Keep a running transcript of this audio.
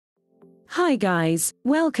Hi guys,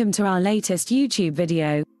 welcome to our latest YouTube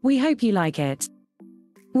video. We hope you like it.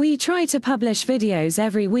 We try to publish videos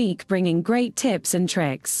every week bringing great tips and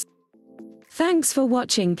tricks. Thanks for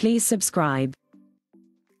watching. Please subscribe.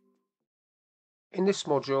 In this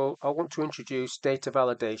module, I want to introduce data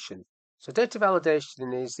validation. So data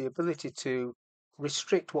validation is the ability to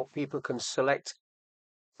restrict what people can select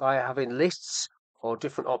by having lists or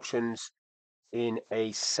different options in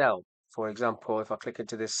a cell. For example, if I click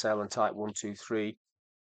into this cell and type 1, 2, 3,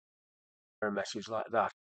 a message like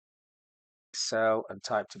that. Cell and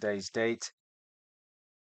type today's date,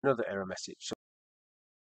 another error message.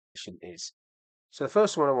 So the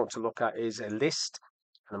first one I want to look at is a list,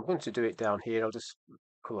 and I'm going to do it down here. I'll just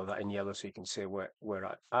color that in yellow so you can see where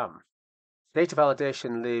I am. Data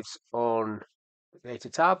validation lives on the data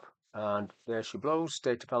tab, and there she blows,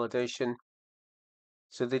 data validation.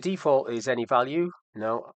 So the default is any value.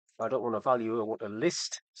 Now I don't want a value, I want a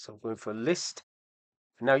list. So I'm going for a list.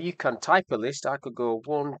 Now you can type a list. I could go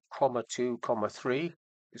 1, 2, 3.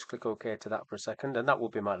 Just click OK to that for a second, and that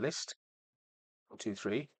will be my list. 1, 2,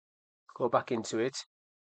 3. Go back into it.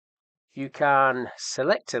 You can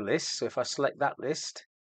select a list. So if I select that list,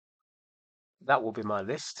 that will be my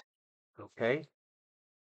list. Okay.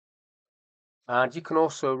 And you can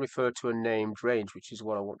also refer to a named range, which is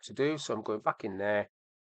what I want to do. So I'm going back in there,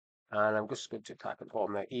 and I'm just going to type at the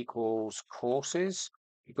bottom there equals courses,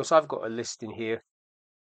 because I've got a list in here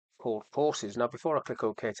called courses. Now, before I click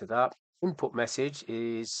OK to that, input message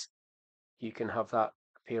is, you can have that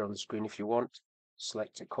appear on the screen if you want.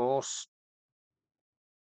 Select a course.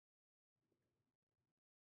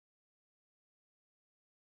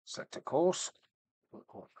 Select a course.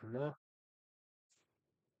 Open there.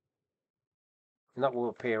 And that will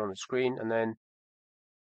appear on the screen, and then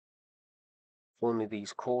only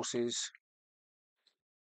these courses.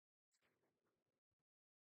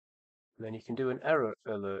 And then you can do an error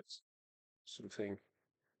alert sort of thing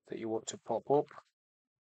that you want to pop up.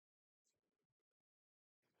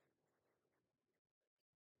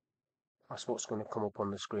 That's what's going to come up on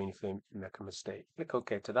the screen if you make a mistake. Click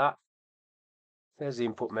OK to that. There's the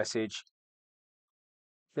input message.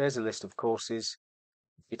 There's a list of courses.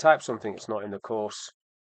 If you type something that's not in the course,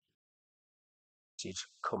 message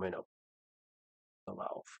coming up.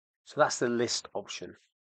 So that's the list option.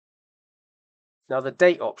 Now the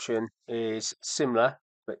date option is similar,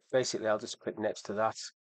 but basically I'll just click next to that.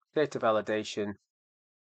 Data validation.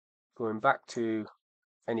 Going back to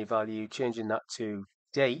any value, changing that to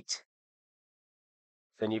date.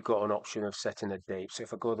 Then you've got an option of setting a date. So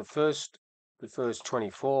if I go the first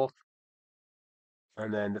 24,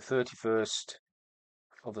 and then the 31st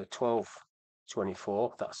of the 12th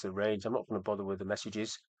 24, that's the range. I'm not going to bother with the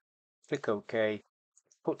messages. Click OK,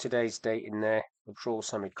 put today's date in there, control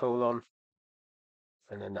semicolon,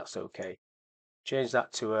 and then that's OK. Change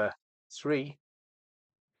that to a 3,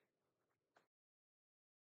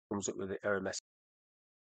 comes up with the error message.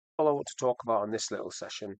 All I want to talk about in this little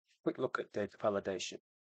session, quick look at data validation.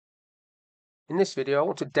 In this video, I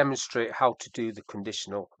want to demonstrate how to do the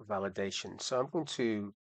conditional validation. So I'm going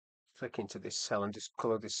to click into this cell and just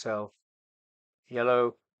color this cell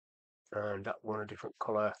yellow, and that one a different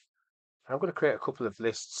color. I'm going to create a couple of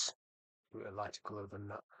lists with a lighter color than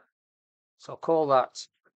that. So I'll call that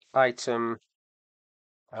item,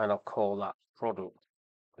 and I'll call that product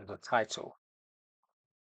with a title.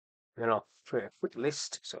 Then I'll create a quick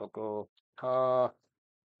list. So I'll go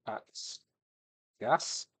car,ats,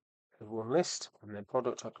 gas as one list, and then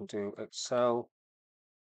product I can do Excel,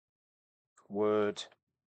 Word,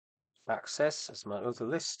 Access as my other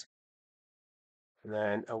list. And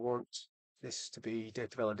then I want this to be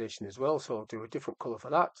data validation as well, so I'll do a different color for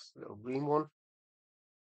that, a little green one.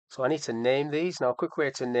 So I need to name these. Now a quick way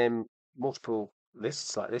to name multiple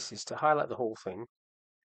lists like this is to highlight the whole thing,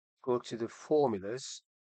 go to the formulas,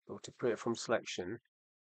 go to create from selection.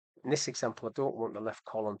 In this example, I don't want the left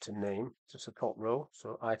column to name, just the top row.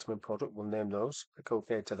 So item and product, we'll name those. Click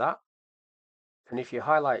OK to that. And if you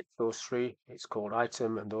highlight those three, it's called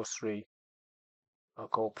item, and those three are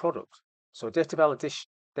called product. So data validation,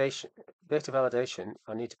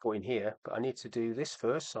 I need to put in here, but I need to do this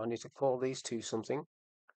first. So I need to call these two something.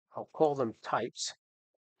 I'll call them types.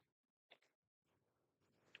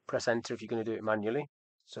 Press enter if you're going to do it manually.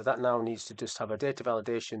 So that now needs to just have a data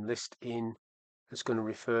validation list in that's going to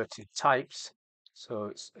refer to types. So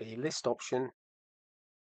it's a list option,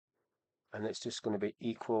 and it's just going to be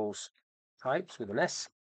equals types with an S.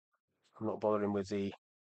 I'm not bothering with the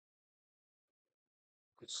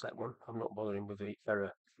select one. I'm not bothering with the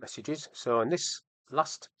error messages. So in this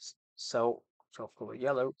last cell, so I'll call it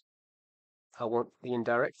yellow, I want the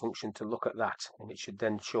indirect function to look at that, and it should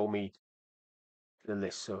then show me the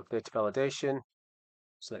list. So data validation,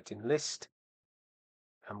 selecting list.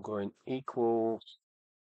 I'm going equals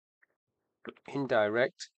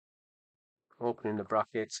indirect, opening the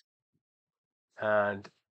bracket, and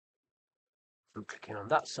I'm clicking on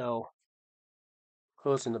that cell,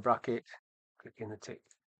 closing the bracket, clicking the tick,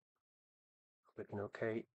 clicking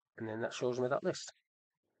OK, and then that shows me that list.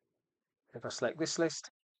 If I select this list,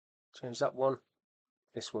 change that one,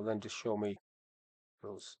 this will then just show me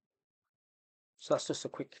those. So that's just a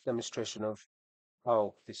quick demonstration of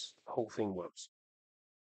how this whole thing works.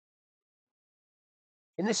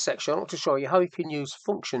 In this section, I want to show you how you can use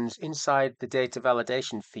functions inside the data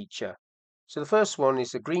validation feature. So the first one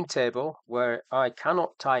is the green table, where I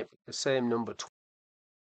cannot type the same number twice,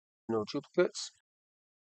 no duplicates.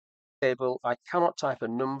 Table, I cannot type a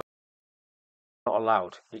number, not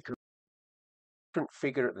allowed. It can be a different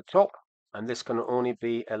figure at the top, and this can only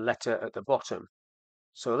be a letter at the bottom.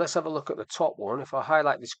 So let's have a look at the top one. If I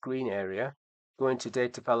highlight this green area, go into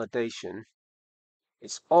data validation,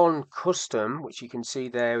 it's on custom, which you can see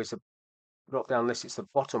there is a drop-down list. It's the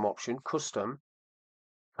bottom option, custom.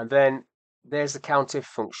 And then there's the COUNTIF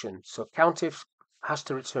function. So COUNTIF has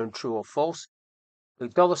to return true or false.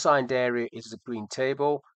 The $signed area is the green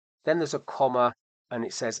table. Then there's a comma, and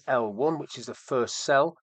it says L1, which is the first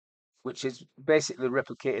cell, which is basically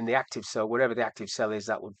replicating the active cell. Wherever the active cell is,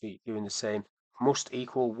 that would be doing the same. Must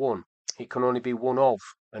equal 1. It can only be one of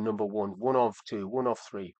a number 1, one of 2, one of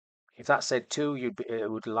 3. If that said 2, it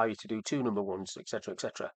would allow you to do 2 number 1s, etc.,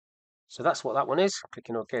 etc. So that's what that one is.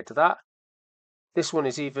 Clicking OK to that. This one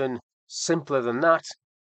is even simpler than that.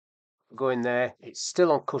 Go in there. It's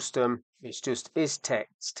still on custom. It's just is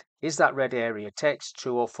text. Is that red area text,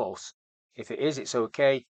 true or false? If it is, it's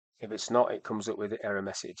okay. If it's not, it comes up with the error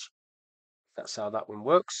message. That's how that one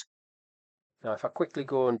works. Now, if I quickly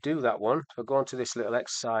go and do that one, if I go into this little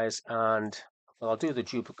exercise and, well, I'll do the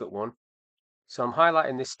duplicate one. So I'm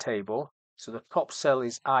highlighting this table. So the top cell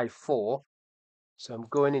is I4. So I'm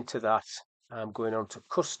going into that. I'm going on to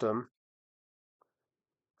custom.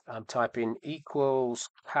 I'm typing equals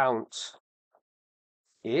count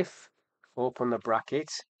if, open the bracket,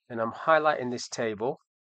 and I'm highlighting this table.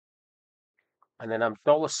 And then I'm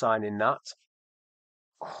 $signing that,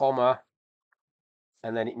 comma,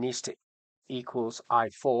 and then it needs to equals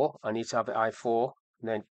I4. I need to have the I4, and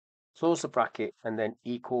then close the bracket, and then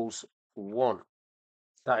equals 1.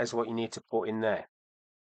 That is what you need to put in there.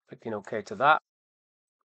 Clicking OK to that.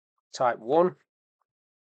 Type 1.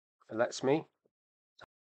 It lets me.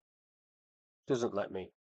 Doesn't let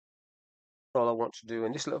me. All I want to do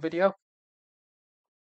in this little video